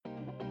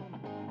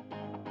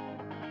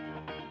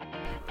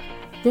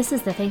This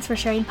is the Thanks for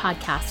Sharing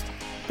podcast,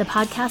 the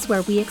podcast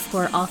where we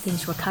explore all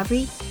things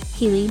recovery,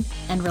 healing,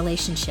 and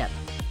relationship.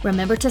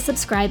 Remember to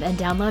subscribe and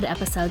download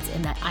episodes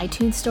in the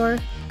iTunes Store,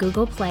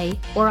 Google Play,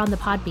 or on the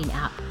Podbean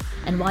app.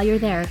 And while you're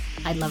there,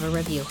 I'd love a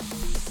review.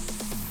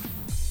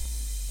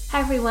 Hi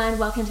everyone,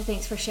 welcome to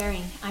Thanks for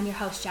Sharing. I'm your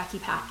host, Jackie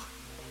Pack.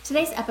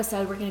 Today's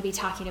episode, we're going to be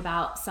talking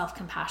about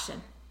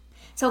self-compassion.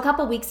 So a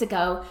couple weeks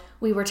ago,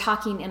 we were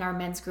talking in our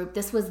men's group.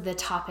 This was the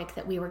topic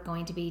that we were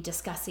going to be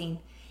discussing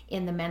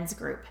in the men's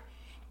group.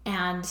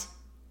 And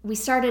we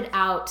started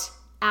out,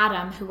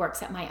 Adam, who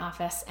works at my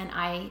office, and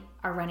I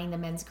are running the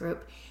men's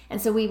group.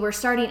 And so we were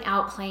starting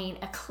out playing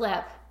a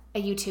clip,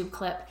 a YouTube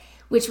clip,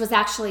 which was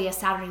actually a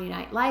Saturday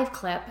Night Live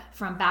clip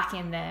from back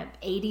in the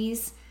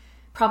 80s,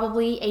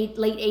 probably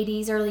late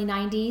 80s, early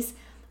 90s,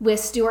 with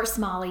Stuart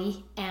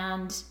Smalley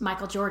and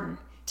Michael Jordan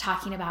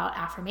talking about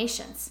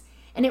affirmations.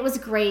 And it was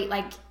great.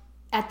 Like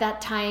at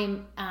that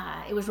time,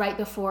 it was right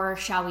before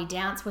Shall We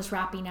Dance was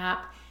wrapping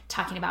up,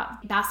 talking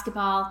about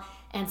basketball.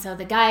 And so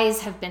the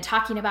guys have been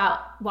talking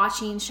about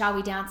watching Shall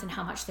We Dance and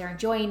how much they're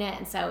enjoying it.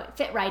 And so it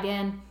fit right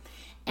in.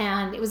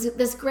 And it was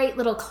this great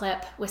little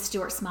clip with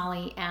Stuart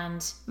Smalley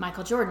and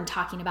Michael Jordan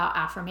talking about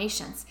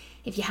affirmations.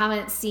 If you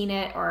haven't seen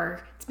it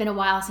or it's been a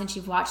while since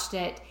you've watched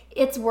it,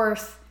 it's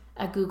worth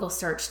a Google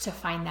search to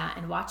find that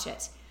and watch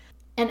it.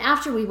 And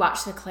after we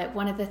watched the clip,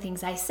 one of the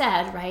things I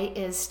said, right,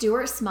 is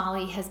Stuart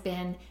Smalley has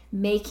been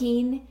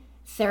making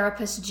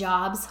therapist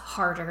jobs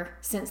harder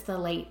since the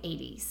late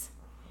 80s.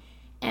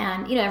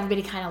 And,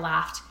 everybody kind of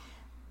laughed.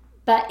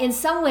 But in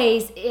some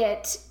ways,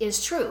 it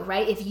is true,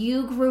 right? If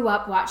you grew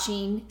up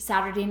watching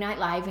Saturday Night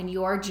Live and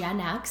you're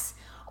Gen X,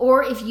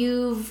 or if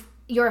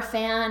you're a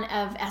fan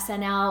of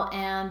SNL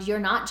and you're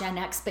not Gen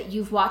X, but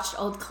you've watched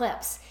old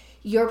clips,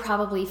 you're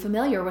probably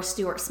familiar with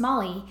Stuart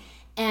Smalley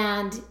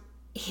and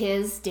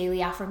his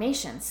daily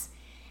affirmations.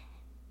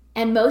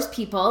 And most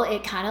people,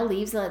 it kind of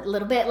leaves a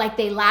little bit like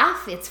they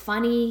laugh, it's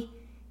funny,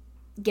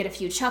 get a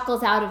few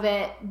chuckles out of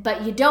it,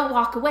 but you don't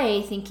walk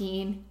away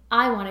thinking,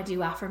 I want to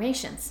do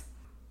affirmations.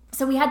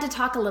 So we had to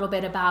talk a little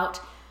bit about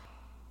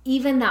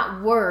even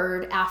that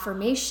word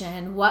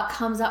affirmation, what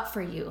comes up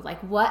for you, like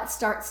what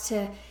starts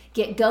to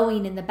get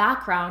going in the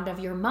background of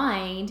your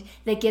mind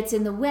that gets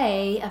in the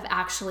way of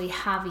actually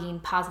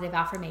having positive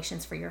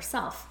affirmations for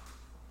yourself.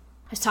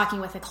 I was talking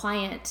with a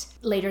client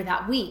later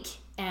that week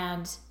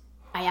and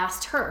I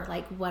asked her,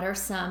 like, what are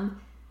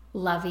some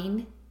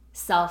loving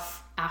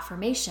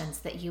self-affirmations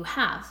that you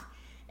have?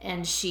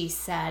 And she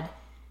said,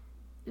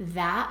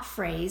 that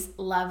phrase,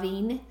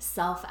 loving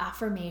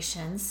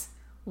self-affirmations,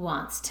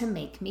 wants to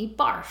make me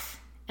barf.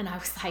 And I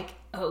was like,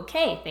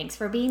 okay, thanks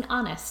for being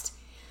honest.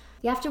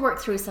 You have to work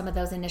through some of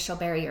those initial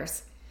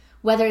barriers,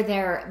 whether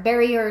they're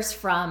barriers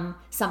from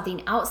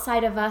something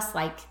outside of us,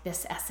 like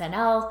this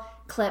SNL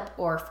clip,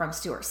 or from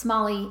Stuart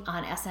Smalley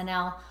on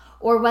SNL,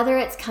 or whether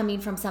it's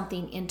coming from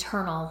something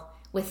internal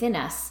within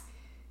us,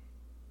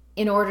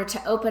 in order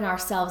to open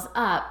ourselves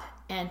up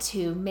and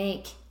to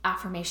make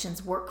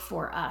affirmations work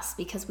for us,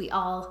 because we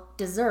all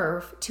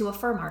deserve to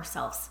affirm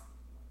ourselves.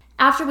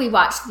 After we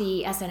watched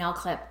the SNL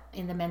clip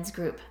in the men's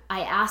group,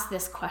 I asked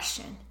this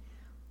question: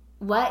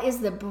 what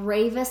is the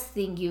bravest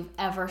thing you've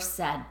ever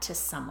said to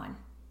someone?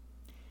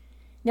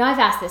 Now, I've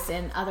asked this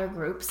in other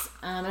groups,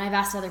 and I've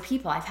asked other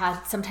people. I've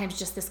had sometimes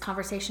just this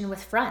conversation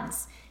with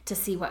friends to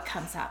see what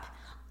comes up.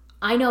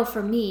 I know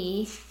for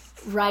me,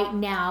 right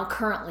now,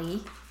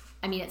 currently,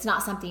 it's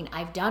not something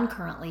I've done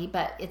currently,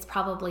 but it's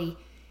probably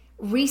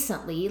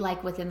recently,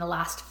 like within the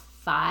last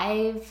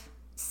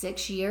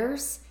 5-6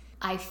 years,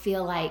 I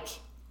feel like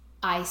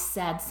I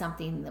said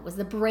something that was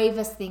the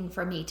bravest thing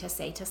for me to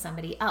say to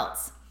somebody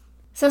else.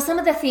 So some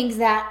of the things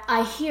that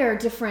I hear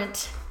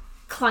different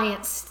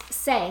clients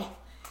say,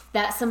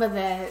 that some of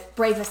the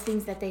bravest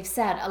things that they've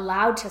said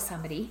aloud to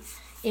somebody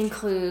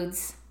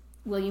includes,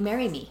 will you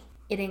marry me?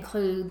 It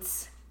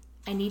includes,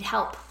 I need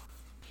help.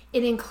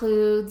 It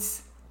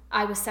includes,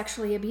 I was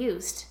sexually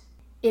abused.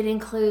 It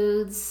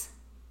includes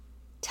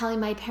telling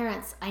my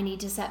parents I need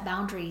to set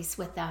boundaries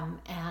with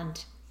them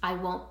and I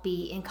won't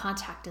be in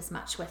contact as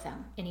much with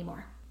them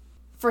anymore.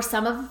 For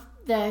some of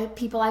the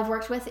people I've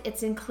worked with,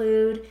 it's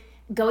include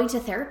going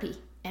to therapy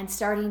and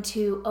starting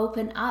to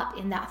open up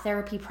in that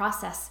therapy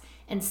process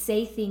and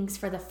say things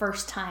for the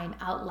first time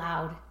out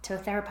loud to a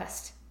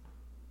therapist.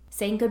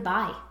 Saying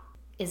goodbye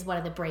is one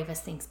of the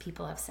bravest things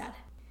people have said.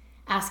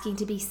 Asking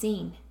to be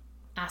seen,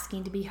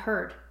 asking to be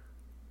heard,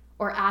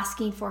 or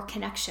asking for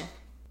connection.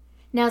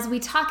 Now, as we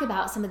talk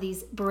about some of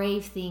these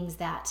brave things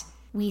that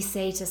we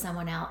say to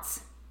someone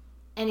else,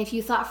 and if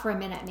you thought for a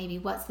minute, maybe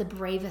what's the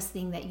bravest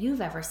thing that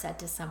you've ever said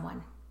to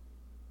someone?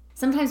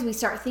 Sometimes we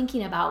start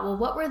thinking about, well,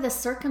 what were the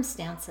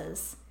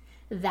circumstances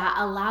that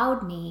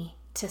allowed me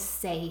to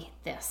say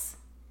this?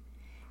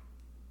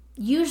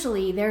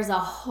 Usually there's a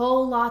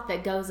whole lot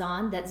that goes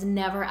on that's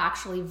never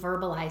actually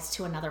verbalized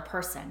to another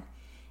person.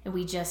 And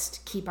we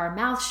just keep our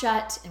mouth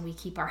shut and we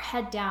keep our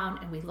head down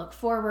and we look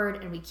forward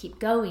and we keep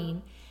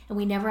going. And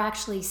we never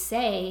actually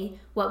say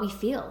what we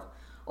feel,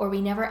 or we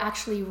never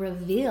actually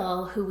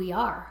reveal who we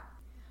are.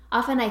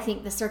 Often I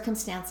think the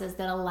circumstances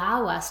that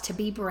allow us to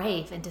be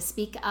brave and to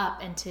speak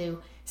up and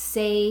to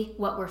say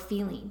what we're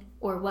feeling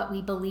or what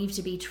we believe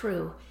to be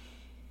true,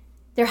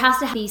 there has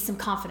to be some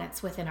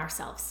confidence within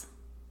ourselves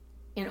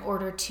in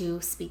order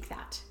to speak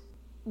that.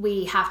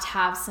 We have to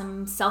have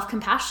some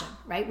self-compassion,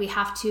 right? We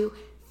have to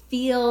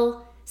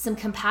feel some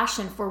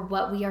compassion for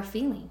what we are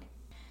feeling.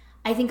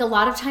 I think a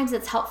lot of times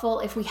it's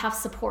helpful if we have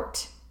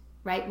support,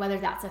 right? Whether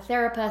that's a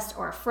therapist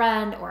or a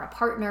friend or a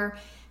partner,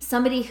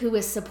 somebody who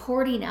is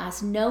supporting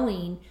us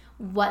knowing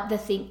what the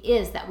thing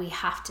is that we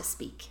have to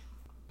speak.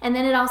 And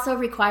then it also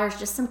requires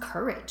just some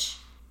courage.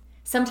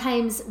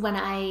 Sometimes when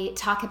I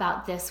talk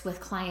about this with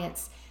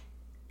clients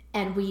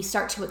and we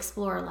start to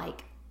explore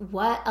like,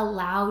 what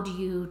allowed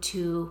you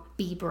to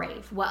be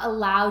brave? What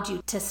allowed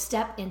you to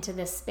step into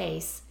this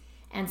space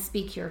and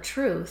speak your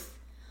truth?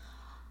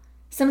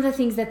 Some of the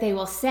things that they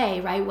will say,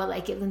 right? Well,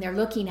 like when they're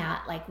looking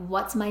at like,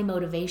 what's my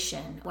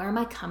motivation? Where am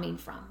I coming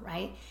from,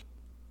 right?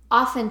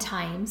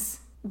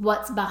 Oftentimes,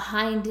 what's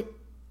behind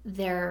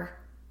their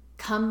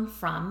come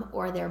from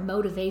or their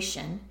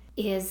motivation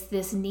is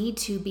this need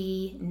to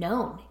be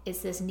known.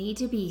 It's this need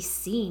to be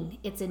seen.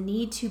 It's a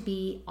need to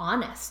be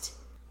honest.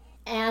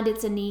 And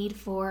it's a need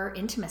for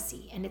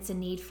intimacy, and it's a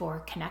need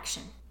for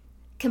connection.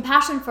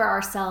 Compassion for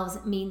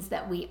ourselves means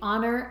that we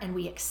honor and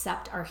we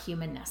accept our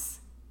humanness.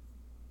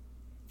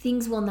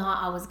 Things will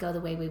not always go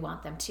the way we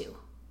want them to.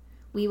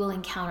 We will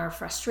encounter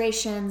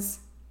frustrations,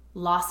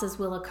 losses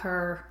will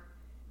occur,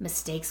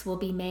 mistakes will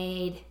be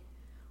made.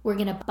 We're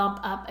going to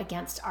bump up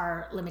against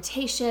our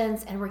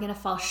limitations, and we're going to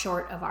fall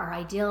short of our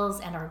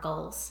ideals and our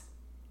goals.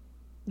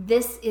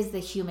 This is the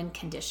human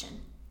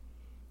condition,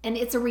 and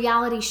it's a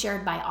reality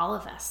shared by all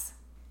of us.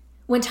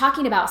 When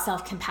talking about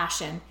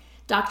self-compassion,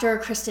 Dr.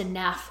 Kristin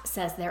Neff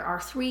says there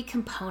are 3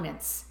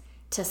 components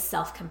to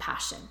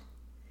self-compassion.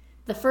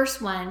 The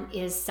first one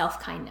is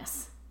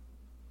self-kindness.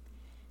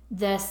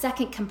 The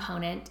second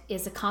component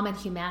is a common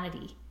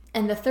humanity.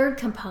 And the third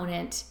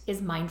component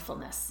is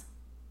mindfulness.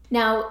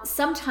 Now,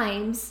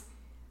 sometimes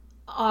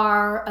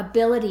our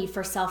ability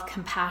for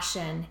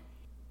self-compassion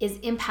is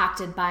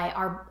impacted by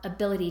our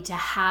ability to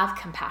have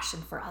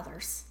compassion for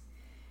others,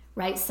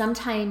 right?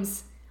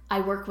 Sometimes I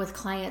work with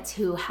clients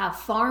who have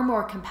far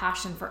more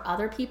compassion for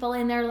other people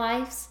in their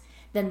lives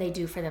than they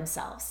do for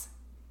themselves.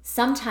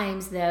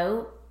 Sometimes,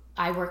 though,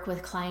 I work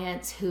with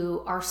clients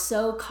who are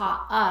so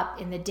caught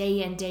up in the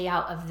day in, day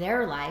out of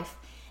their life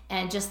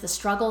and just the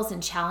struggles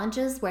and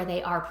challenges where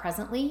they are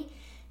presently,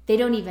 they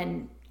don't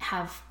even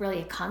have really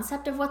a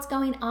concept of what's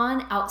going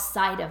on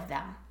outside of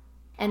them.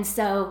 And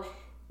so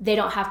they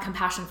don't have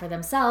compassion for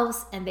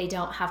themselves and they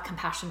don't have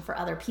compassion for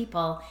other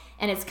people.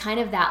 And it's kind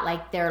of that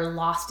like they're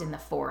lost in the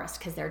forest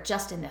because they're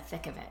just in the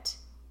thick of it.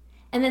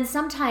 And then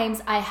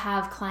sometimes I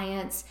have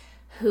clients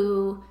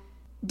who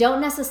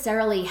don't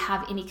necessarily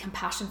have any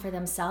compassion for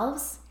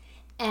themselves,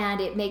 and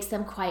it makes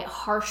them quite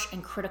harsh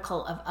and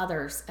critical of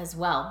others as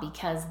well,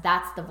 because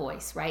that's the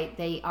voice, right?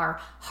 They are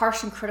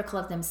harsh and critical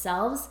of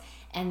themselves,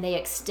 and they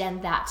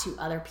extend that to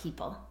other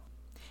people.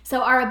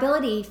 So our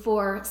ability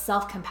for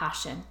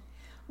self-compassion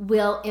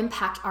will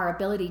impact our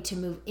ability to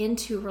move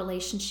into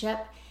relationship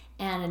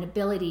and an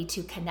ability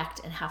to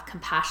connect and have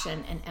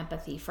compassion and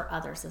empathy for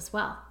others as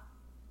well.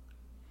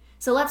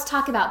 So let's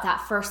talk about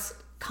that first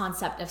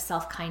concept of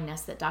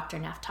self-kindness that Dr.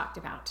 Neff talked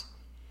about.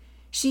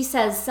 She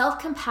says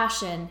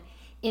self-compassion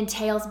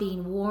entails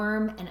being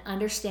warm and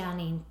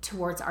understanding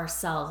towards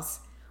ourselves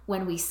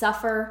when we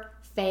suffer,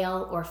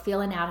 fail, or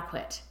feel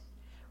inadequate,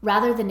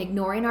 rather than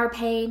ignoring our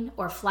pain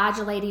or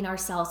flagellating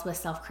ourselves with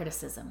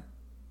self-criticism.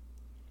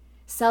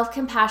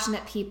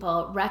 Self-compassionate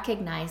people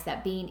recognize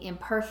that being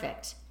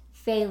imperfect,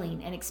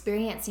 failing, and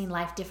experiencing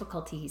life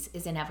difficulties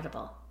is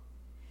inevitable.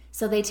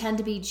 So they tend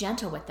to be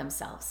gentle with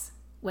themselves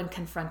when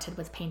confronted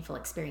with painful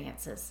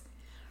experiences,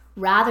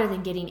 rather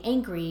than getting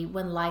angry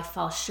when life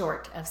falls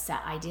short of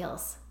set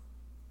ideals.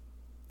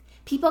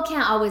 People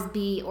can't always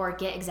be or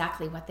get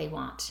exactly what they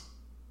want.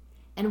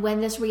 And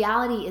when this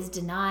reality is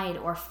denied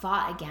or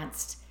fought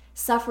against,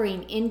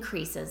 suffering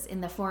increases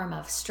in the form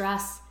of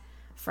stress,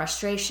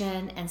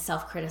 frustration, and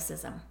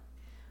self-criticism.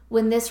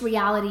 When this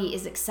reality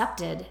is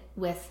accepted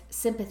with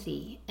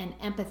sympathy and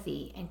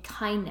empathy and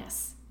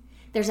kindness,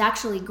 there's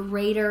actually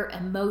greater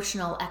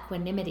emotional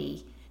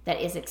equanimity that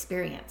is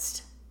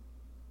experienced.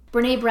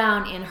 Brené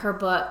Brown, in her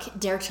book,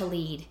 Dare to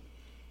Lead,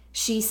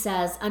 she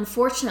says,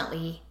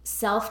 unfortunately,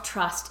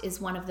 self-trust is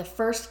one of the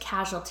first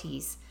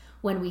casualties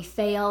when we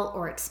fail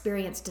or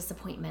experience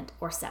disappointment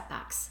or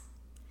setbacks.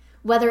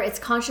 Whether it's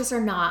conscious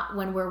or not,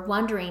 when we're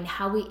wondering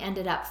how we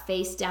ended up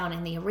face down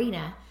in the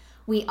arena,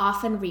 we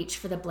often reach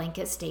for the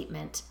blanket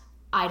statement,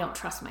 I don't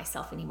trust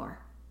myself anymore.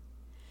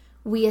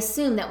 We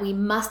assume that we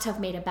must have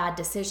made a bad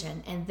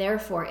decision, and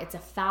therefore it's a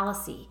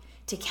fallacy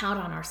to count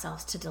on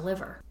ourselves to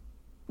deliver.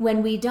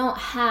 When we don't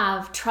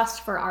have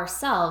trust for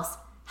ourselves,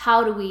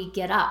 how do we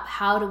get up?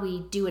 How do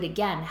we do it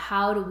again?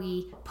 How do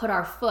we put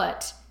our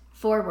foot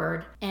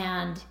forward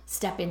and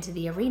step into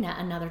the arena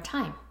another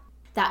time?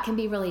 That can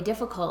be really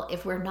difficult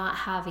if we're not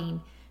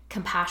having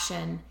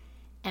compassion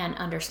and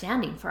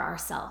understanding for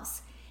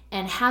ourselves.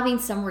 and having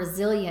some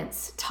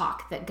resilience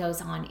talk that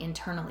goes on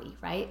internally,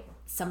 right?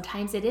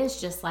 Sometimes it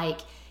is just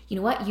like, you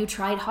know what, you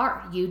tried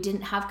hard. You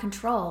didn't have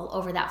control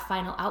over that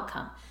final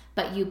outcome,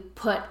 but you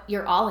put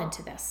your all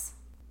into this.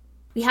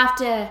 We have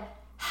to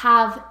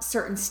have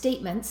certain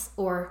statements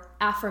or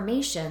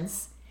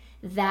affirmations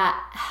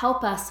that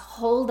help us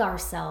hold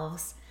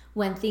ourselves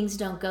when things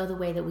don't go the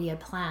way that we had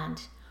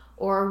planned,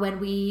 or when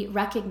we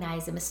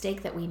recognize a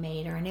mistake that we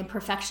made or an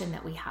imperfection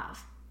that we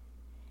have.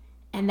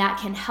 And that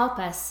can help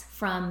us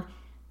from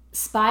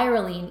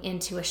spiraling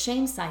into a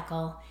shame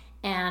cycle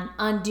and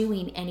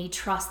undoing any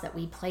trust that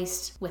we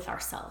placed with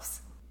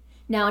ourselves.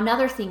 Now,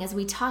 another thing, as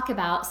we talk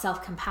about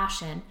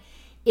self-compassion,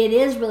 it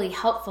is really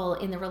helpful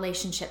in the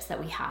relationships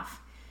that we have.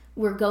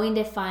 We're going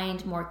to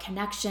find more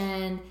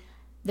connection.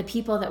 The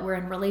people that we're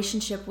in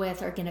relationship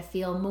with are going to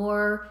feel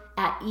more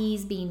at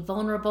ease being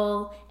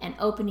vulnerable and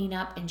opening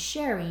up and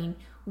sharing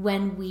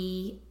when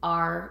we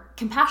are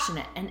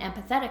compassionate and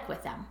empathetic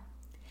with them.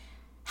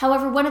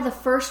 However, one of the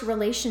first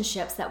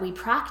relationships that we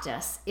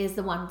practice is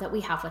the one that we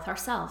have with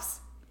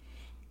ourselves.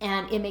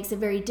 And it makes it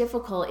very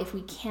difficult if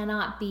we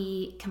cannot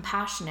be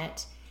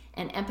compassionate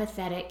and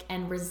empathetic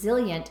and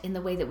resilient in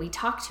the way that we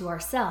talk to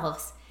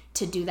ourselves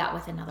to do that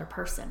with another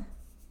person.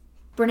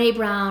 Brené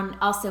Brown,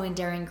 also in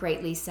Daring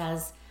Greatly,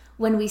 says,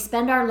 when we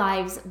spend our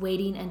lives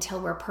waiting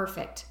until we're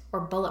perfect or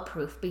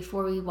bulletproof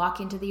before we walk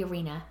into the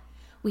arena,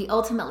 we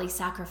ultimately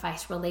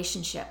sacrifice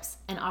relationships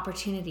and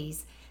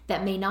opportunities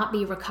that may not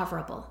be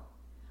recoverable.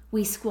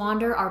 We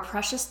squander our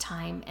precious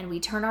time and we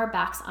turn our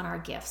backs on our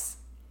gifts,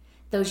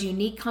 those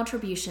unique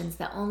contributions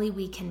that only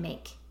we can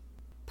make.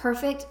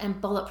 Perfect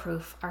and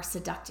bulletproof are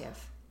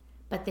seductive,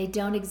 but they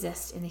don't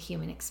exist in the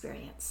human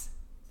experience.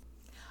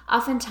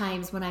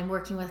 Oftentimes when I'm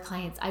working with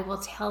clients, I will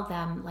tell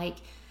them, like,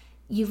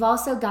 you've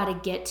also got to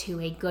get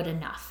to a good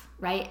enough,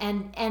 right?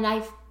 And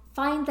I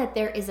find that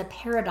there is a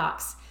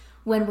paradox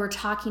when we're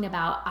talking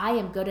about I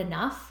am good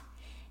enough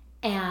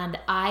and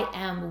I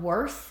am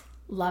worth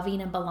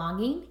loving and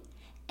belonging,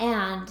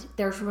 and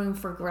there's room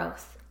for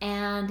growth,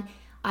 and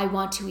I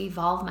want to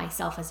evolve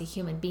myself as a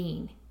human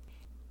being.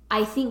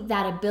 I think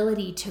that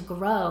ability to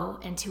grow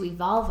and to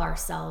evolve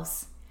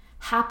ourselves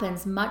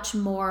happens much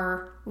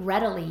more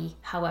readily,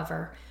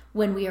 however,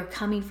 when we are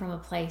coming from a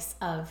place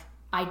of,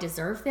 I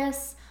deserve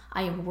this,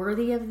 I am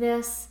worthy of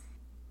this.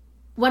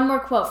 One more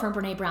quote from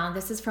Brené Brown.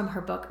 This is from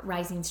her book,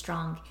 Rising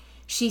Strong.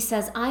 She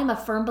says, I'm a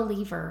firm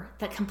believer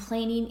that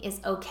complaining is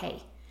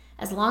okay,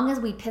 as long as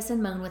we piss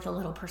and moan with a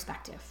little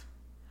perspective.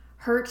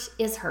 Hurt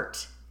is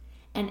hurt.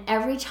 And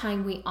every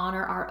time we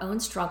honor our own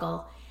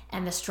struggle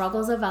and the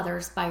struggles of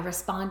others by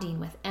responding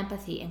with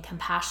empathy and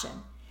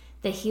compassion,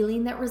 the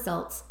healing that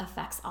results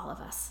affects all of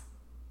us.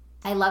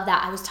 I love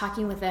that. I was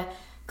talking with a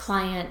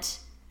client,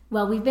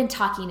 well, we've been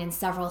talking in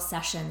several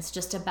sessions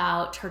just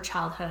about her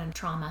childhood and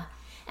trauma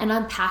and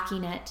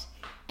unpacking it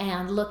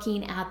and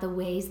looking at the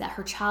ways that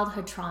her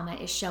childhood trauma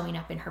is showing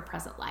up in her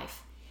present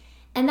life.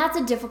 And that's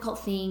a difficult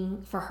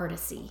thing for her to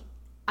see.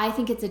 I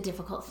think it's a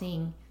difficult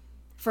thing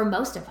for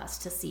most of us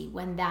to see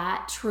when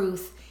that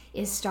truth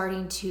is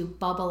starting to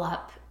bubble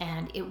up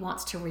and it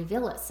wants to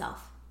reveal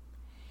itself.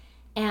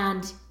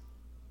 And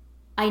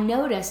I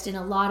noticed in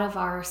a lot of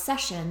our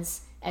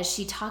sessions, as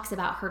she talks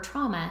about her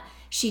trauma,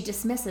 she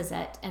dismisses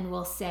it and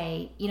will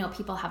say, you know,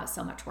 people have it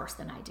so much worse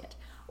than I did,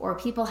 or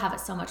people have it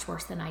so much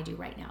worse than I do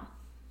right now.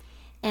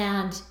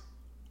 And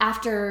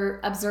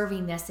after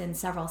observing this in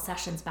several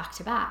sessions back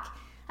to back,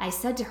 I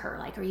said to her,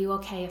 like, are you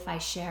okay if I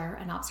share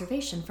an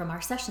observation from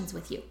our sessions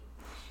with you?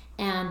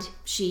 And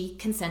she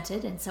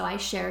consented, and so I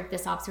shared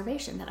this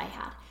observation that I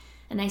had.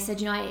 And I said,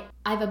 you know,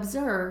 I've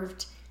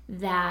observed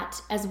that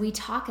as we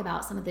talk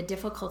about some of the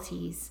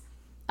difficulties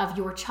of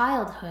your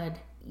childhood,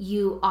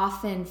 you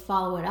often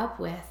follow it up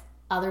with,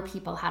 other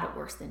people had it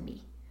worse than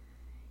me.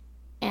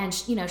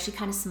 And, you know, she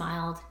kind of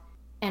smiled.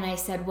 And I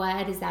said,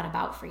 what is that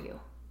about for you?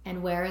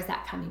 And where is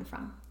that coming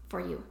from for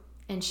you?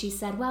 And she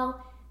said,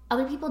 well,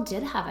 other people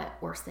did have it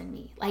worse than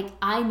me. Like,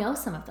 I know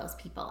some of those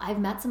people. I've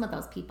met some of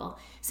those people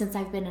since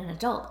I've been an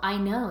adult. I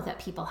know that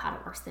people had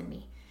it worse than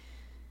me.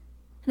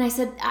 And I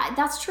said,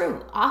 that's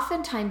true.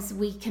 Oftentimes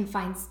we can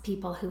find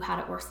people who had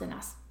it worse than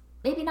us.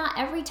 Maybe not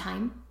every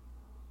time,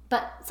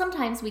 but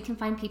sometimes we can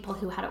find people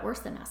who had it worse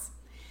than us.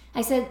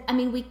 I said, I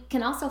mean, we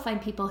can also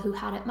find people who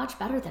had it much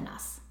better than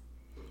us.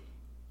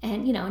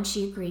 And, you know, and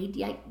she agreed,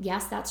 yeah,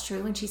 yes, that's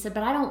true. And she said,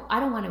 but I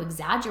don't want to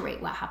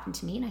exaggerate what happened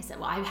to me. And I said,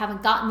 well, I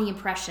haven't gotten the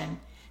impression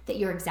that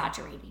you're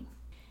exaggerating.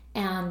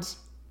 And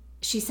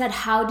she said,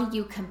 how do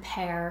you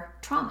compare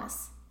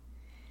traumas?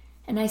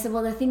 And I said,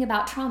 well, the thing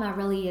about trauma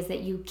really is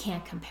that you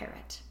can't compare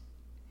it.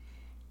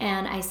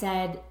 And I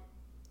said,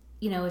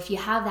 you know, if you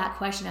have that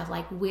question of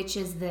like, which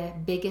is the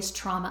biggest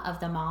trauma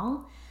of them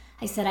all?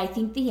 I said, I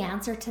think the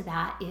answer to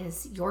that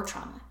is your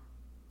trauma.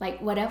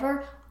 Like,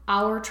 whatever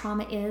our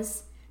trauma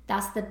is,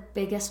 that's the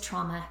biggest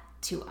trauma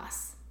to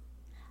us.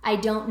 I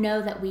don't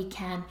know that we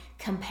can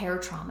compare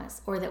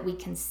traumas or that we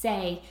can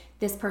say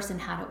this person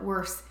had it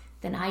worse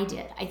than I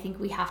did. I think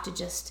we have to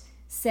just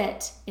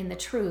sit in the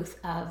truth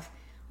of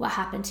what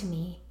happened to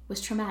me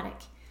was traumatic.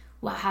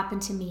 What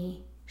happened to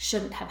me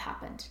shouldn't have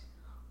happened,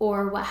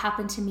 or what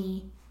happened to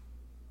me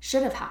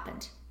should have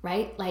happened,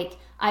 right? Like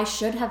I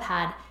should have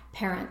had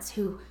parents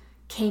who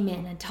came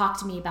in and talked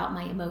to me about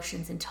my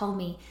emotions and told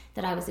me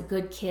that I was a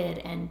good kid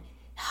and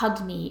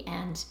hugged me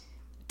and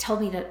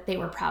told me that they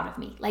were proud of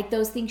me. Like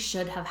those things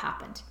should have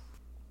happened.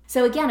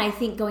 So again, I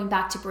think going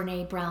back to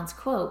Brene Brown's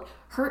quote,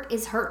 hurt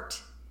is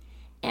hurt.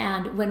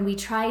 And when we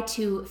try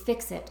to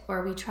fix it,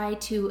 or we try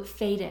to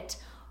fade it,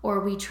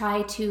 or we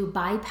try to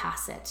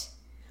bypass it,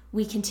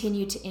 we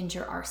continue to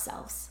injure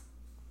ourselves.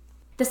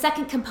 The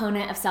second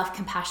component of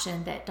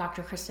self-compassion that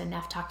Dr. Kristin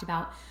Neff talked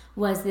about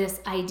was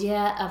this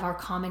idea of our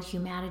common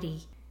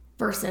humanity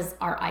versus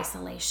our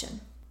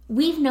isolation.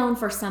 We've known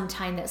for some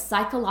time that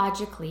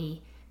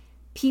psychologically,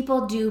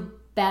 people do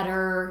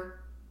better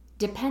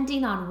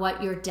depending on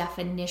what your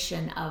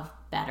definition of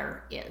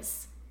better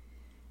is.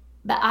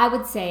 But I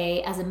would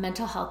say, as a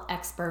mental health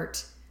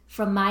expert,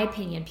 from my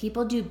opinion,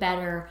 people do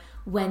better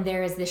when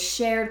there is this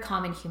shared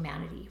common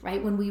humanity,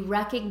 right? When we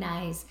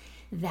recognize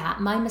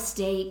that my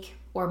mistake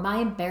or my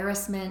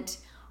embarrassment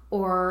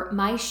or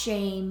my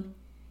shame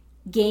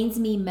gains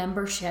me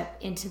membership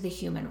into the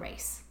human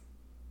race,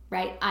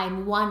 right?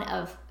 I'm one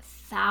of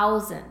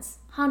thousands,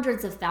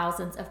 hundreds of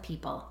thousands of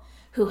people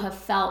who have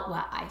felt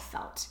what I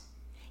felt.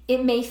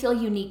 It may feel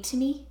unique to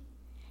me,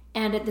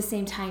 and at the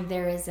same time,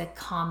 there is a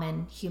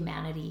common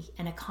humanity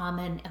and a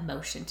common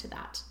emotion to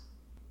that.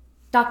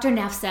 Dr.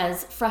 Neff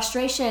says,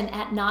 frustration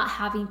at not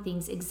having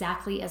things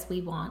exactly as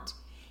we want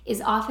is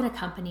often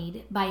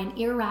accompanied by an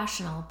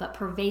irrational but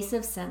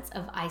pervasive sense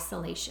of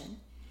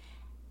isolation,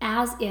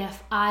 as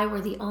if I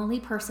were the only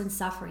person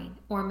suffering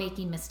or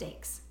making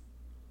mistakes.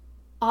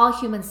 All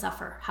humans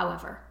suffer,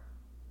 however.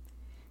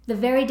 The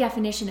very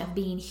definition of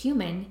being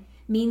human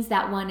means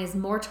that one is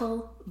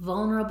mortal,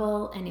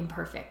 vulnerable, and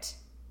imperfect.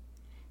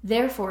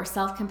 Therefore,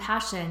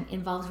 self-compassion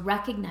involves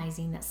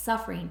recognizing that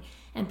suffering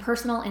and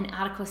personal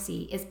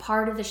inadequacy is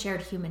part of the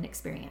shared human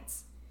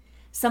experience,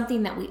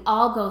 something that we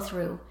all go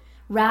through,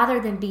 rather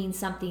than being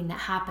something that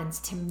happens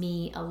to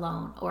me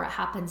alone, or it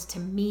happens to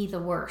me the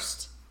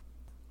worst.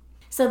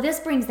 So this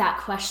brings that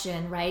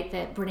question, right,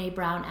 that Brene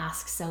Brown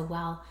asks so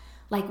well,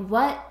 like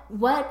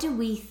what do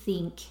we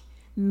think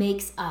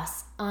makes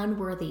us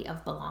unworthy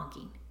of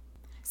belonging?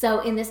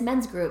 So in this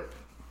men's group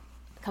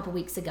a couple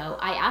weeks ago,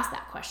 I asked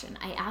that question.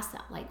 I asked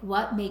that, like,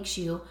 what makes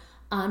you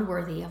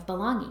unworthy of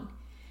belonging?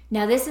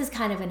 Now, this is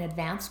kind of an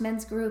advanced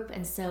men's group,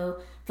 and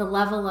so the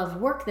level of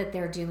work that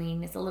they're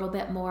doing is a little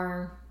bit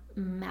more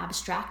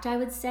abstract, I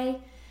would say.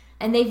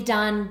 And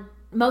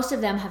most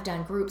of them have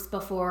done groups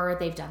before,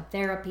 they've done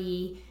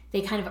therapy,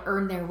 they kind of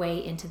earned their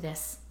way into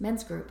this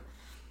men's group.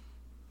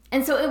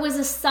 And so it was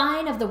a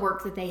sign of the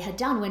work that they had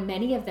done when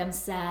many of them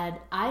said,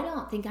 I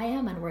don't think I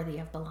am unworthy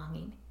of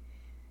belonging.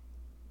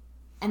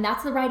 And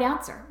that's the right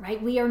answer,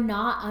 right? We are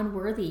not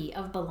unworthy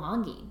of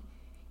belonging.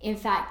 In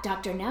fact,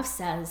 Dr. Neff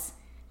says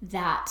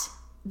that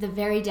the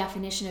very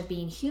definition of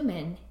being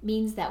human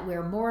means that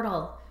we're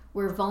mortal,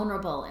 we're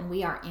vulnerable, and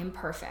we are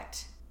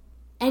imperfect.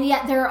 And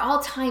yet there are all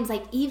times,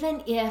 like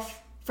even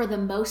if for the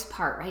most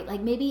part, right, like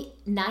maybe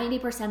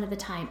 90% of the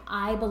time,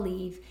 I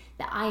believe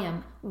that I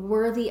am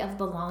worthy of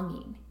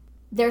belonging,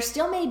 there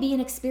still may be an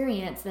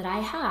experience that I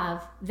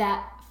have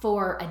that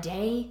for a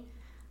day,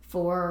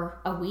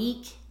 for a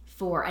week,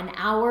 for an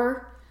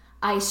hour,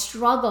 I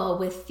struggle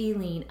with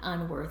feeling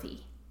unworthy.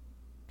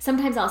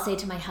 Sometimes I'll say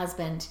to my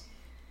husband,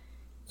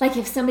 like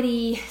if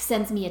somebody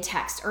sends me a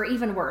text, or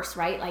even worse,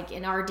 right? Like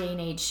in our day and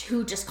age,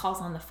 who just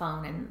calls on the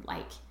phone and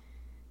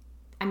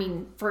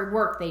for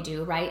work they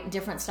do, right?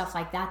 Different stuff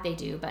like that they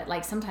do. But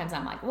like sometimes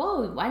I'm like,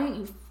 whoa, why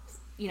didn't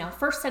you,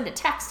 first send a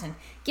text and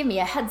give me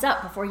a heads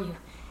up before you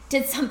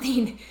did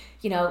something,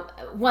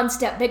 one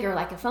step bigger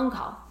like a phone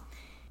call.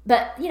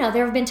 But,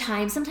 there have been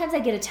times, sometimes I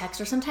get a text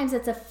or sometimes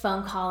it's a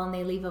phone call and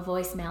they leave a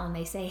voicemail and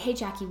they say, hey,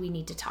 Jackie, we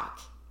need to talk.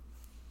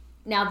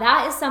 Now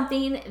that is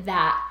something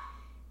that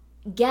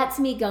gets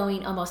me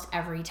going almost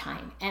every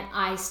time. And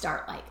I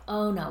start like,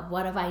 oh no,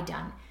 what have I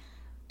done?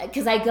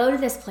 Because I go to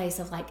this place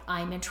of like,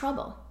 I'm in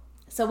trouble.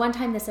 So one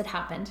time this had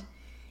happened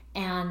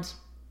and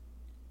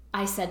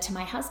I said to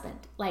my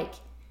husband, like,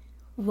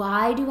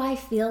 why do I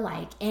feel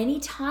like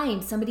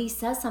anytime somebody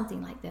says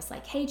something like this,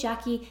 like, hey,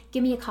 Jackie,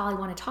 give me a call, I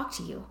want to talk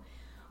to you.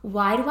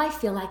 Why do I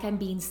feel like I'm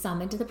being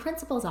summoned to the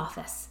principal's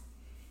office?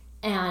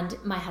 And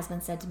my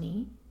husband said to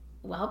me,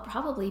 well,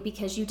 probably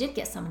because you did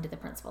get summoned to the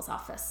principal's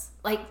office.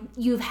 Like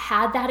you've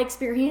had that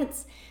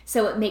experience,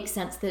 so it makes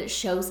sense that it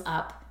shows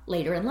up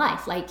later in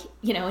life. Like,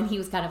 and he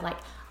was kind of like,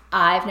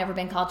 I've never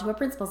been called to a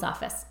principal's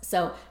office.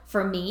 So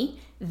for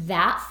me,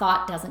 that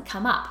thought doesn't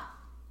come up,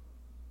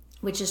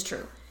 which is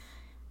true.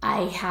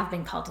 I have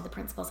been called to the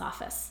principal's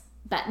office,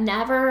 but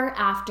never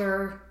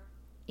after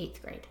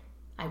 8th grade,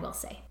 I will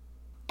say.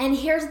 And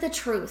here's the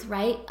truth,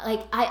 right?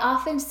 Like I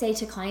often say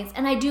to clients,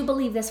 and I do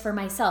believe this for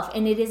myself,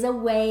 and it is a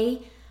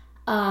way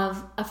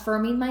of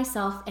affirming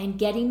myself and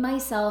getting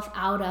myself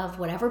out of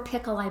whatever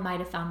pickle I might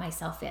have found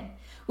myself in,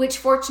 which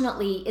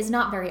fortunately is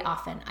not very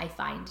often, I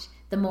find.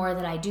 The more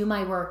that I do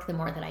my work, the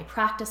more that I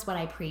practice what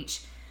I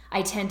preach,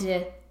 I tend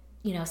to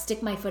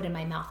stick my foot in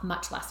my mouth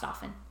much less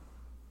often.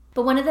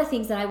 But one of the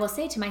things that I will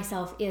say to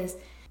myself is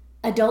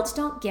adults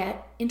don't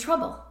get in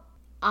trouble.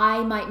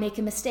 I might make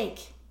a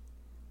mistake.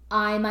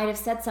 I might have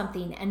said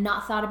something and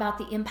not thought about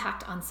the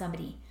impact on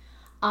somebody.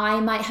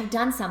 I might have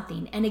done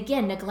something and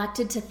again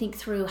neglected to think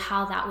through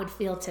how that would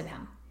feel to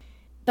them.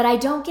 But I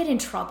don't get in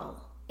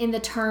trouble in the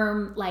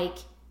term like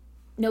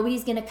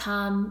nobody's going to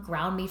come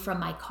ground me from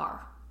my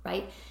car,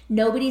 right?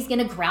 Nobody's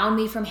going to ground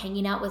me from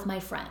hanging out with my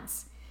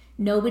friends.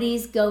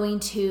 Nobody's going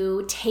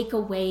to take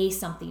away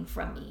something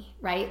from me,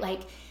 right?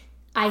 Like,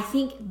 I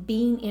think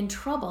being in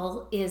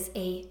trouble is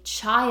a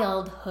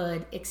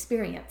childhood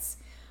experience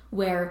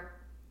where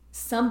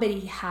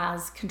somebody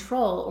has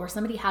control or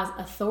somebody has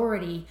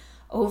authority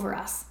over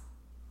us.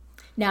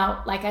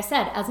 Now, like I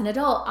said, as an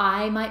adult,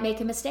 I might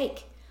make a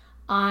mistake.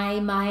 I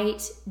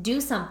might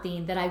do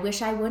something that I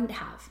wish I wouldn't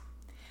have.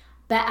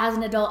 But as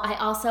an adult, I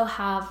also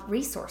have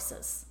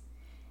resources.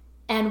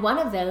 And one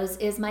of those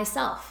is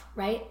myself,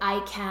 right?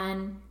 I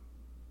can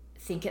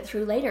think it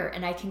through later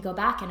and I can go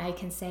back and I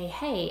can say,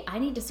 hey, I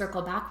need to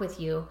circle back with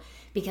you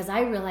because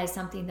I realized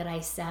something that I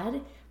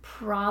said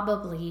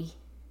probably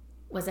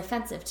was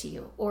offensive to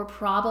you or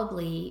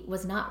probably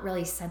was not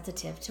really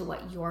sensitive to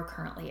what you're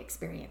currently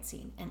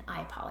experiencing. And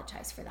I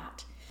apologize for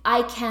that.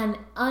 I can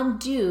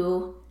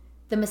undo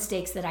the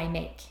mistakes that I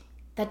make.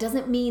 That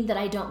doesn't mean that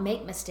I don't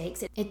make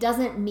mistakes. It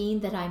doesn't mean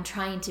that I'm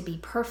trying to be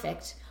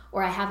perfect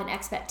or I have an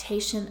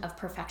expectation of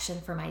perfection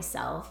for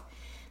myself.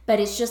 But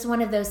it's just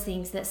one of those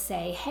things that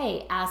say,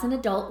 hey, as an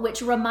adult,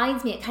 which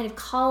reminds me, it kind of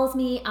calls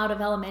me out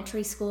of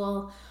elementary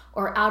school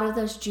or out of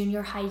those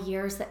junior high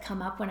years that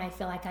come up when I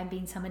feel like I'm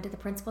being summoned to the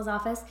principal's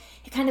office.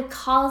 It kind of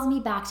calls me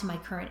back to my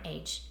current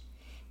age,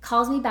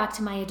 calls me back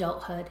to my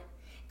adulthood,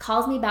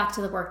 calls me back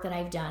to the work that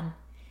I've done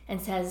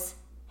and says,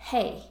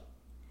 hey,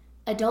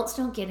 adults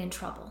don't get in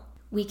trouble.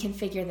 We can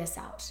figure this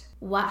out.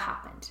 What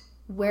happened?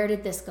 Where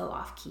did this go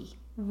off key?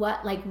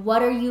 What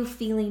are you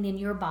feeling in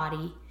your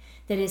body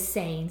that is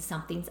saying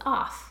something's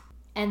off?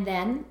 And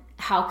then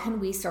how can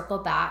we circle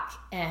back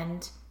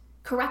and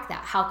correct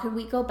that? How can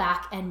we go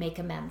back and make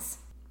amends?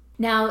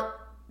 Now,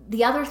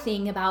 the other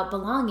thing about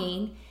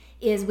belonging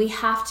is we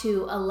have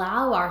to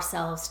allow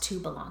ourselves to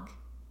belong.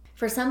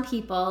 For some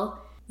people,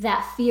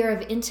 that fear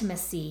of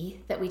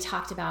intimacy that we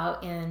talked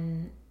about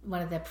in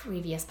one of the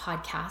previous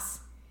podcasts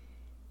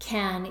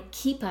can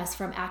keep us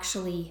from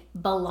actually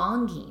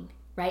belonging,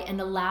 right? And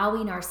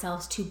allowing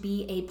ourselves to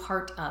be a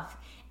part of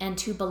and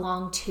to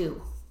belong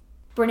to.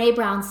 Brené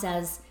Brown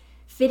says,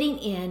 fitting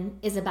in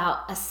is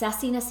about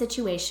assessing a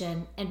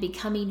situation and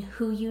becoming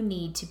who you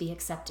need to be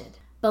accepted.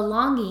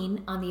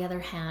 Belonging, on the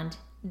other hand,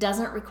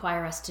 doesn't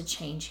require us to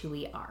change who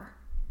we are.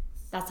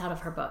 That's out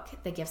of her book,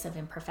 The Gifts of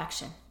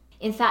Imperfection.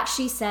 In fact,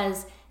 she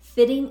says,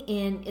 fitting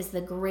in is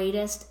the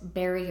greatest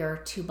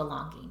barrier to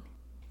belonging.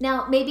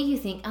 Now, maybe you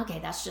think, okay,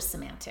 that's just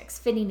semantics.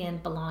 Fitting in,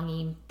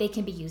 belonging, they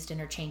can be used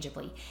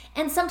interchangeably.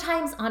 And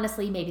sometimes,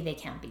 honestly, maybe they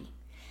can be.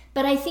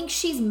 But I think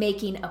she's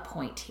making a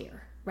point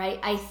here, right?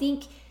 I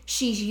think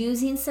she's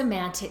using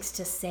semantics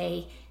to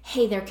say,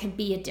 hey, there can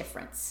be a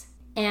difference.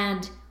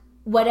 And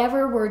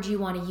whatever word you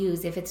want to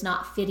use, if it's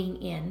not fitting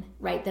in,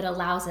 right, that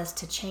allows us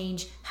to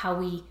change how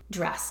we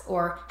dress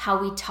or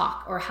how we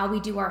talk or how we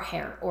do our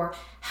hair or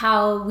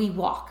how we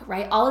walk,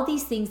 right? All of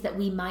these things that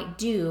we might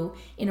do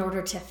in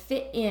order to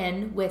fit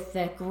in with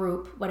the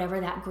group, whatever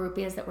that group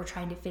is that we're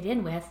trying to fit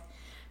in with,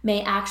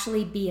 may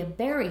actually be a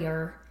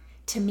barrier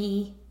to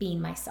me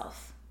being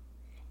myself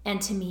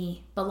and to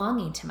me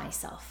belonging to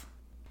myself.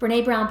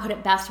 Brené Brown put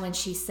it best when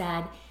she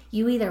said,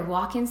 you either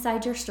walk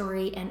inside your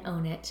story and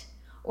own it,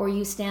 or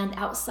you stand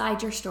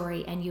outside your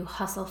story and you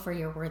hustle for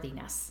your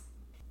worthiness.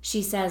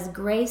 She says,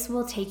 grace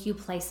will take you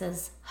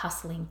places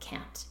hustling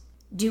can't.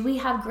 Do we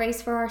have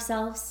grace for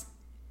ourselves?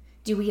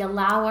 Do we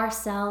allow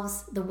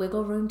ourselves the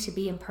wiggle room to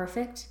be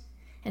imperfect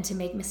and to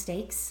make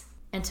mistakes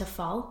and to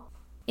fall?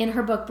 In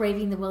her book,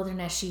 Braving the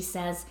Wilderness, she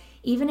says,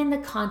 even in the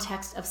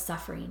context of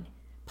suffering,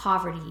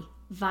 poverty,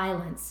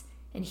 violence,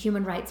 and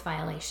human rights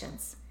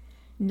violations,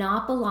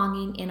 not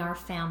belonging in our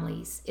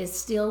families is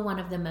still one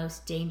of the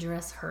most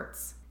dangerous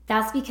hurts.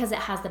 That's because it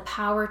has the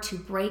power to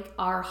break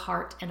our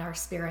heart and our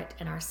spirit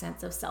and our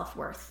sense of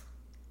self-worth.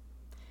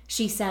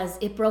 She says,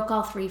 it broke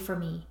all three for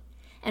me.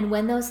 And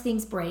when those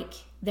things break,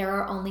 there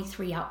are only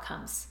three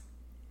outcomes.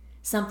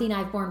 Something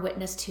I've borne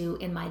witness to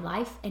in my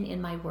life and in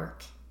my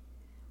work.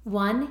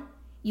 1,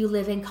 you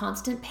live in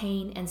constant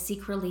pain and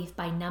seek relief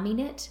by numbing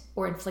it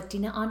or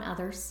inflicting it on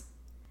others.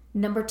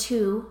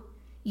 2,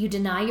 you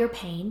deny your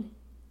pain,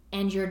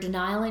 and your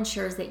denial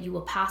ensures that you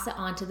will pass it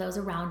on to those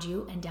around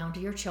you and down to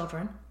your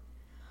children.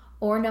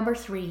 Or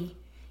 3,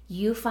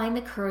 you find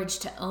the courage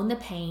to own the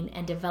pain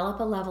and develop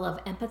a level of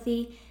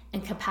empathy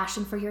and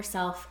compassion for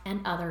yourself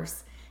and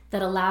others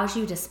that allows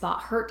you to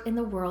spot hurt in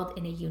the world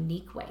in a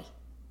unique way.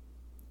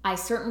 I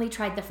certainly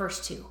tried the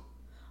first 2.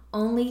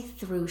 Only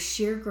through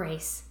sheer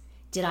grace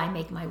did I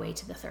make my way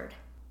to the third.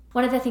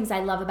 One of the things I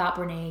love about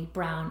Brené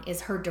Brown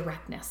is her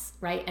directness,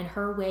 right? And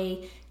her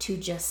way to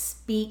just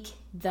speak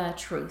the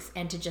truth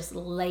and to just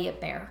lay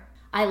it bare.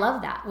 I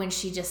love that when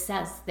she just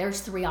says,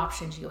 there's 3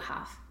 options you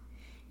have.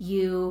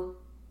 You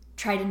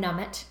try to numb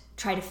it,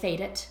 try to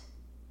fade it,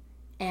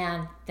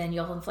 and then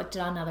you'll inflict it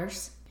on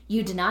others.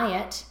 You deny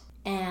it,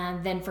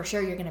 and then for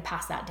sure you're going to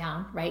pass that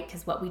down, right?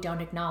 Because what we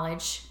don't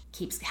acknowledge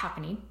keeps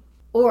happening.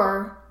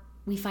 Or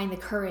we find the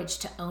courage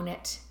to own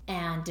it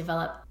and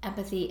develop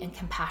empathy and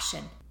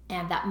compassion.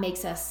 And that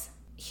makes us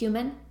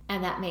human,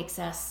 and that makes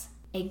us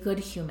a good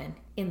human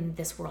in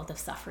this world of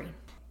suffering.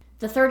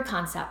 The third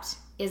concept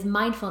is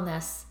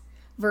mindfulness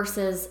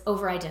versus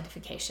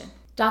over-identification.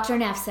 Dr.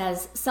 Neff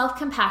says,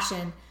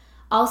 self-compassion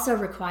also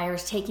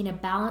requires taking a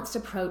balanced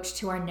approach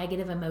to our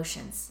negative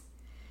emotions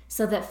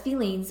so that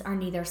feelings are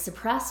neither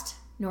suppressed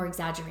nor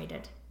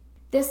exaggerated.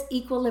 This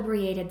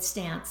equilibrated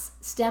stance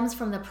stems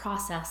from the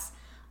process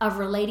of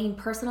relating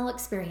personal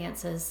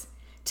experiences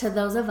to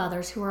those of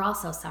others who are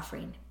also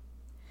suffering,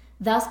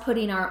 thus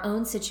putting our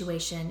own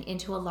situation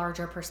into a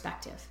larger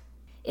perspective.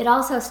 It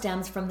also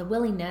stems from the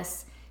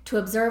willingness to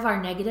observe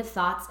our negative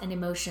thoughts and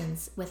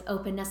emotions with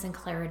openness and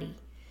clarity,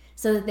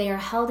 so that they are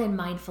held in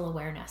mindful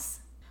awareness.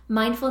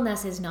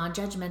 Mindfulness is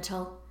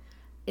non-judgmental.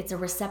 It's a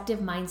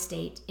receptive mind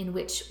state in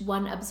which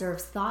one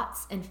observes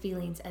thoughts and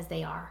feelings as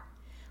they are,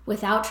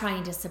 without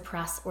trying to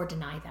suppress or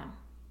deny them.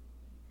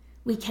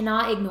 We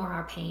cannot ignore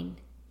our pain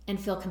and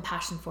feel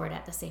compassion for it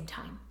at the same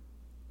time.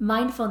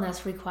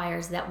 Mindfulness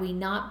requires that we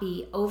not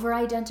be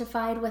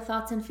over-identified with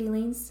thoughts and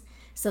feelings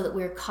so that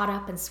we're caught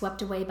up and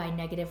swept away by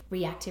negative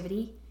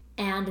reactivity,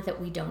 and that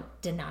we don't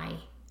deny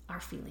our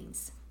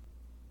feelings.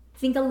 I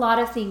think a lot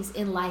of things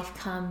in life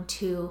come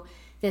to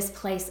this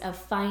place of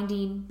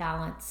finding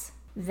balance,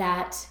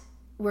 that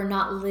we're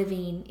not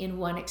living in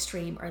one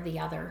extreme or the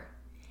other,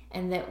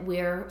 and that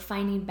we're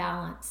finding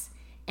balance,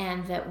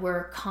 and that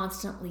we're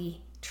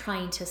constantly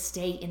trying to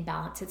stay in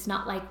balance. It's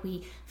not like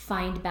we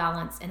find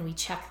balance and we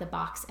check the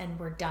box and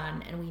we're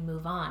done and we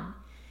move on.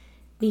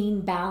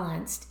 Being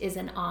balanced is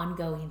an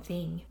ongoing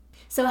thing.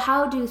 So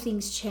how do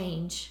things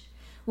change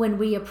when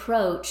we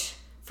approach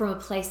from a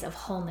place of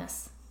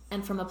wholeness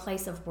and from a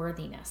place of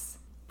worthiness?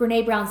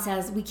 Brené Brown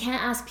says, we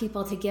can't ask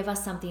people to give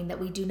us something that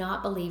we do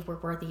not believe we're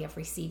worthy of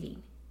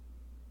receiving.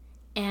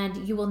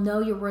 And you will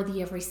know you're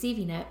worthy of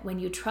receiving it when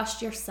you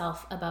trust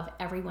yourself above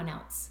everyone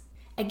else.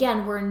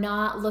 Again, we're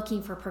not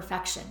looking for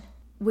perfection.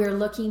 We're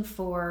looking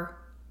for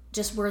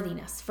just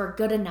worthiness, for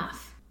good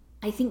enough.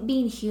 I think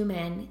being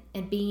human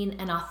and being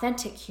an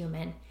authentic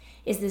human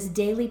is this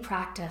daily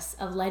practice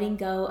of letting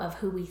go of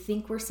who we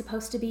think we're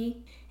supposed to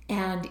be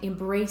and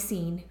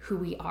embracing who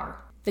we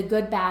are, the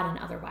good, bad, and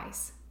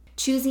otherwise.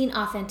 Choosing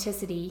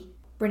authenticity,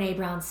 Brené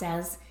Brown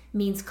says,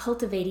 means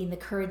cultivating the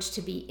courage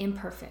to be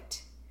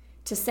imperfect,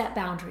 to set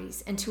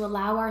boundaries, and to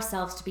allow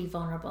ourselves to be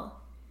vulnerable.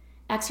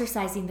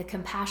 Exercising the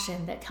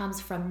compassion that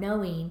comes from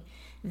knowing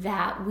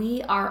that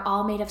we are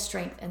all made of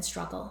strength and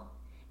struggle,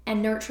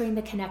 and nurturing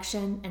the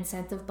connection and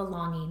sense of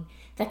belonging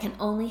that can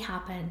only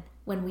happen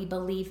when we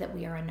believe that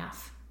we are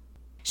enough.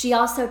 She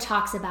also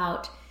talks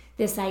about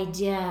this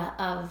idea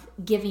of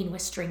giving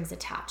with strings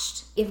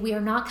attached. If we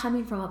are not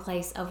coming from a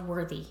place of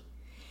worthy,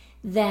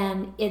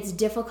 then it's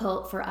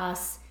difficult for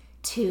us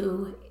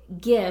to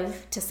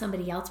give to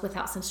somebody else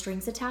without some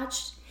strings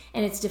attached,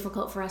 and it's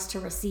difficult for us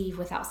to receive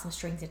without some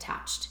strings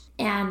attached.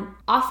 And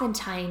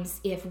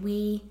oftentimes, if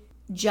we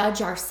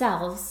judge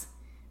ourselves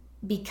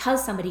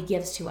because somebody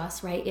gives to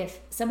us, right? If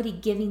somebody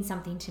giving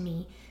something to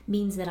me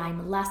means that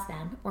I'm less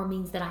than or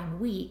means that I'm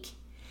weak,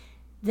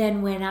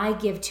 then when I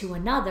give to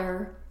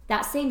another,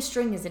 that same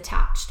string is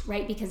attached,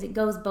 right? Because it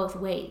goes both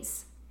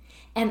ways.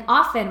 And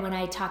often when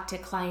I talk to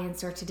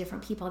clients or to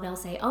different people, they'll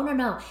say, oh,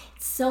 no,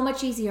 it's so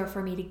much easier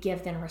for me to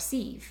give than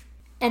receive.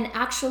 And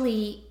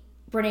actually,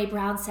 Brené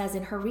Brown says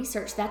in her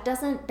research that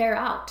doesn't bear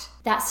out.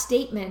 That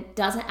statement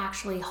doesn't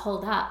actually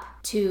hold up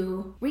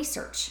to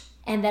research.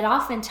 And that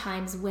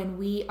oftentimes when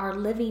we are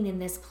living in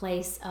this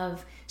place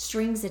of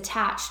strings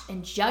attached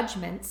and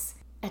judgments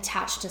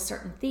attached to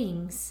certain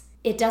things,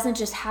 it doesn't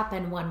just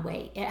happen one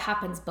way, it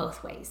happens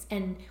both ways.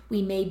 And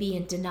we may be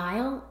in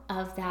denial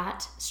of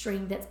that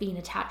string that's being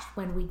attached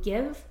when we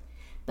give,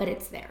 but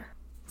it's there.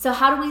 So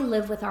how do we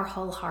live with our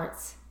whole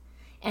hearts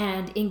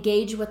and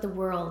engage with the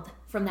world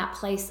from that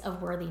place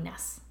of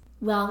worthiness?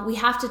 Well, we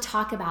have to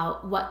talk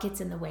about what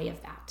gets in the way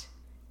of that.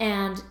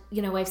 And,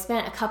 I've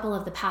spent a couple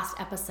of the past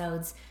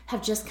episodes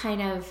have just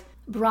kind of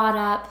brought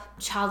up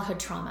childhood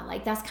trauma.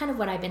 Like that's kind of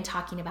what I've been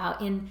talking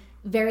about in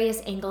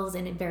various angles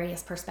and in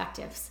various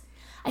perspectives.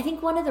 I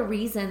think one of the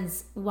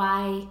reasons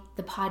why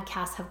the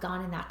podcasts have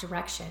gone in that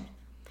direction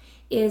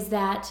is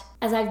that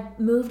as I've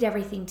moved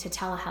everything to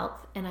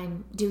telehealth and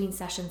I'm doing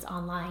sessions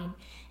online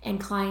and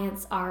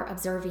clients are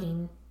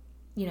observing,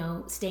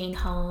 staying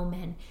home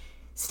and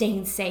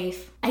staying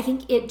safe, I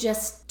think it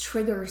just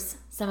triggers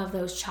some of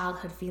those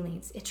childhood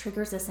feelings. It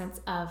triggers a sense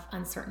of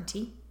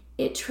uncertainty.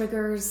 It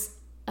triggers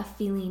a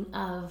feeling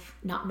of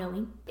not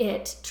knowing.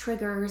 It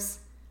triggers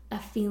a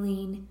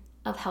feeling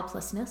of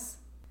helplessness,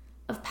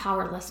 of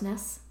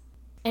powerlessness,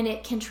 and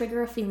it can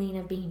trigger a feeling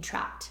of being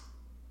trapped.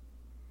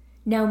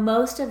 Now,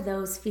 most of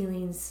those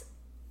feelings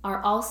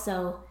are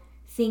also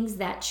things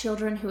that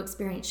children who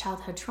experience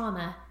childhood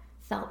trauma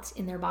felt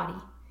in their body.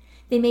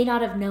 They may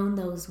not have known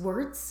those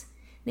words.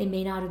 They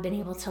may not have been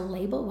able to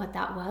label what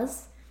that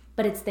was,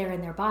 but it's there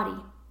in their body.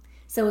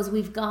 So as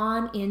we've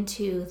gone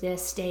into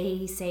this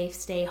stay safe,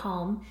 stay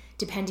home,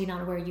 depending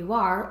on where you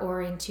are,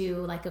 or into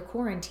like a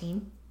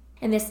quarantine,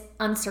 and this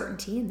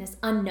uncertainty and this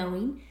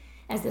unknowing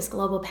as this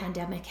global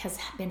pandemic has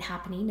been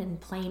happening and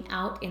playing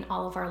out in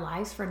all of our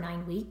lives for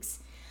 9 weeks,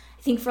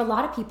 I think for a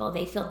lot of people,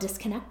 they feel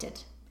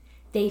disconnected.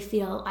 They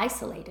feel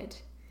isolated.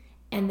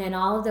 And then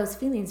all of those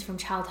feelings from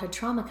childhood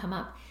trauma come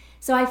up.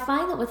 So I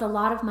find that with a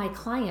lot of my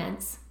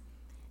clients,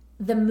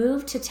 the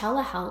move to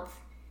telehealth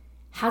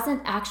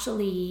hasn't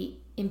actually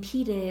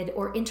impeded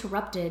or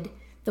interrupted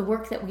the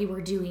work that we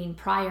were doing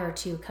prior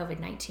to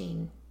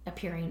COVID-19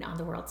 appearing on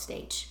the world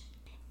stage.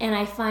 And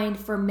I find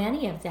for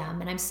many of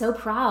them, and I'm so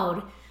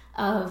proud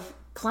of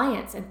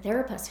clients and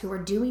therapists who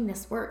are doing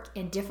this work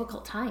in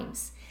difficult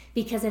times,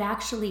 because it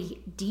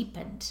actually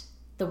deepened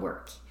the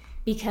work,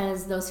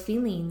 because those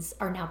feelings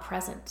are now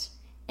present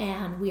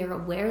and we are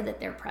aware that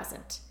they're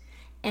present.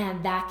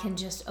 And that can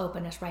just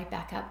open us right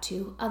back up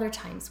to other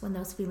times when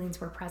those feelings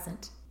were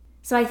present.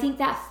 So I think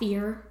that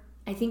fear,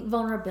 I think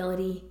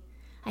vulnerability,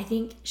 I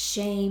think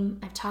shame.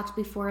 I've talked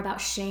before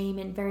about shame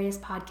in various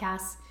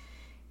podcasts.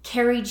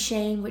 Carried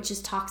shame, which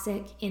is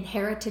toxic.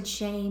 Inherited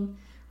shame,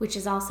 which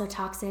is also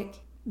toxic.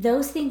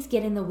 Those things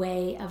get in the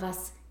way of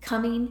us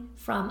coming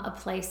from a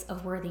place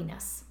of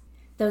worthiness.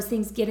 Those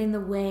things get in the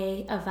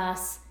way of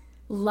us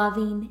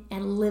loving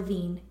and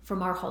living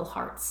from our whole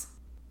hearts.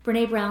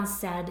 Brené Brown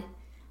said,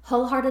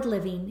 "Wholehearted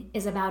living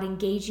is about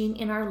engaging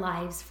in our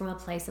lives from a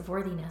place of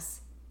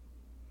worthiness.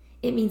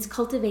 It means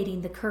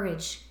cultivating the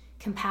courage,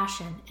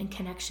 compassion, and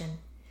connection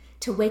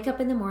to wake up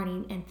in the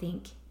morning and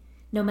think,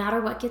 no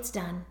matter what gets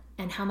done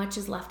and how much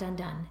is left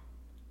undone,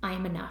 I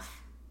am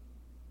enough.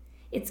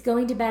 It's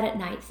going to bed at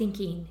night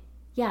thinking,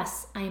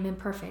 yes, I am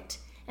imperfect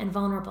and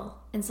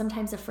vulnerable and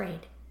sometimes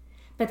afraid,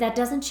 but that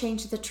doesn't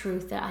change the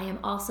truth that I am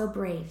also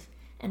brave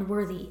and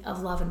worthy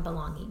of love and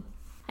belonging."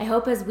 I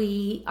hope as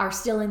we are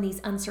still in these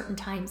uncertain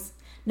times,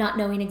 not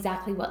knowing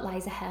exactly what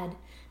lies ahead,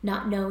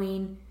 not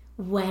knowing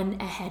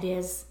when ahead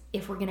is,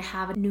 if we're going to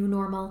have a new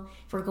normal,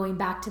 if we're going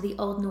back to the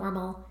old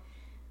normal,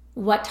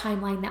 what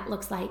timeline that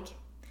looks like.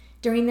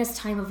 During this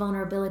time of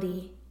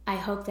vulnerability, I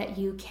hope that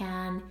you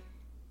can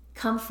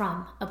come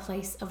from a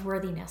place of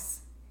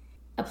worthiness,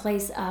 a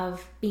place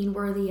of being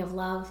worthy of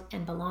love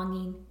and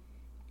belonging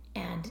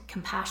and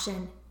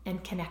compassion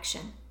and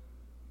connection.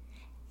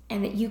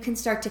 And that you can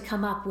start to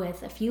come up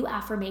with a few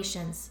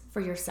affirmations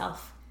for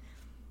yourself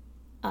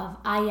of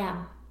I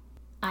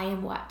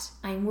am what?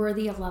 I am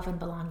worthy of love and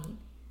belonging.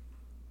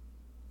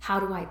 How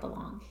do I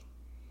belong?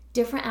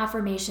 Different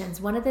affirmations.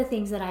 One of the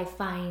things that I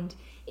find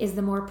is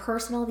the more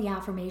personal the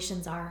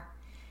affirmations are,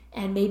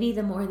 and maybe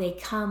the more they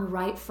come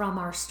right from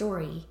our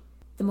story,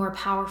 the more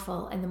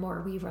powerful and the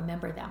more we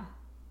remember them.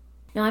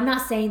 Now, I'm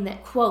not saying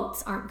that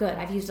quotes aren't good.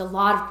 I've used a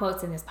lot of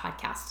quotes in this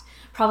podcast,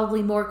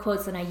 probably more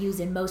quotes than I use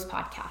in most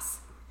podcasts.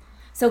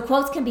 So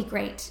quotes can be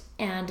great,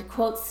 and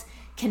quotes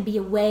can be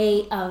a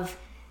way of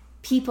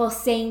people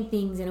saying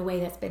things in a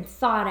way that's been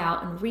thought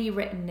out and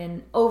rewritten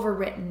and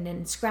overwritten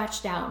and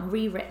scratched out and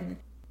rewritten.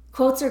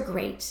 Quotes are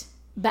great,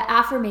 but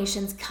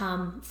affirmations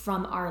come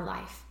from our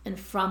life and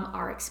from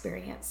our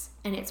experience,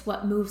 and it's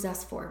what moves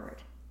us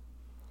forward.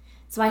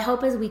 So I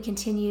hope as we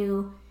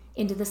continue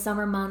into the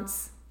summer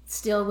months,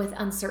 still with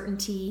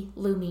uncertainty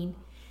looming,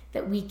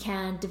 that we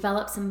can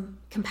develop some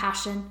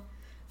compassion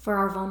for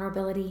our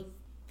vulnerability,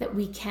 that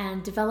we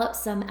can develop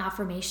some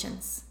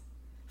affirmations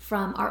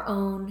from our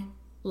own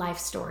life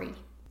story.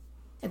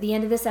 At the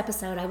end of this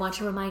episode, I want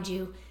to remind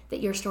you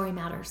that your story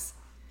matters.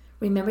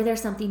 Remember,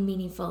 there's something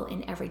meaningful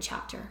in every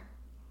chapter.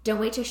 Don't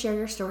wait to share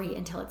your story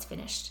until it's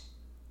finished.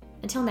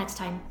 Until next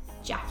time,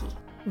 Jackie.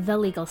 The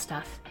Legal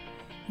Stuff.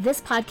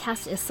 This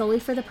podcast is solely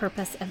for the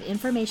purpose of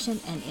information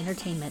and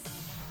entertainment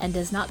and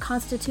does not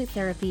constitute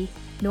therapy,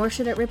 nor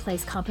should it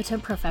replace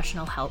competent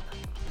professional help.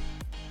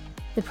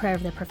 The Prayer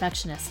of the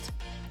Perfectionist.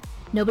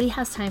 Nobody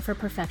has time for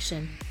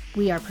perfection.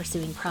 We are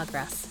pursuing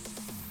progress.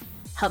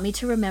 Help me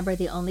to remember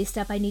the only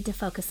step I need to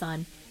focus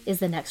on is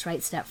the next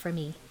right step for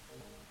me.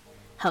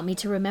 Help me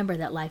to remember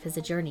that life is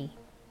a journey.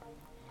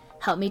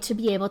 Help me to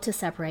be able to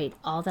separate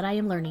all that I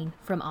am learning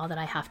from all that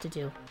I have to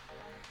do.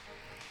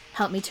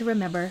 Help me to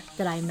remember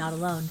that I am not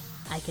alone.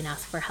 I can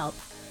ask for help.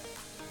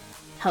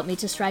 Help me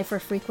to strive for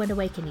frequent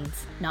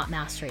awakenings, not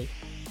mastery.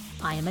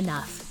 I am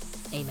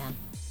enough. Amen.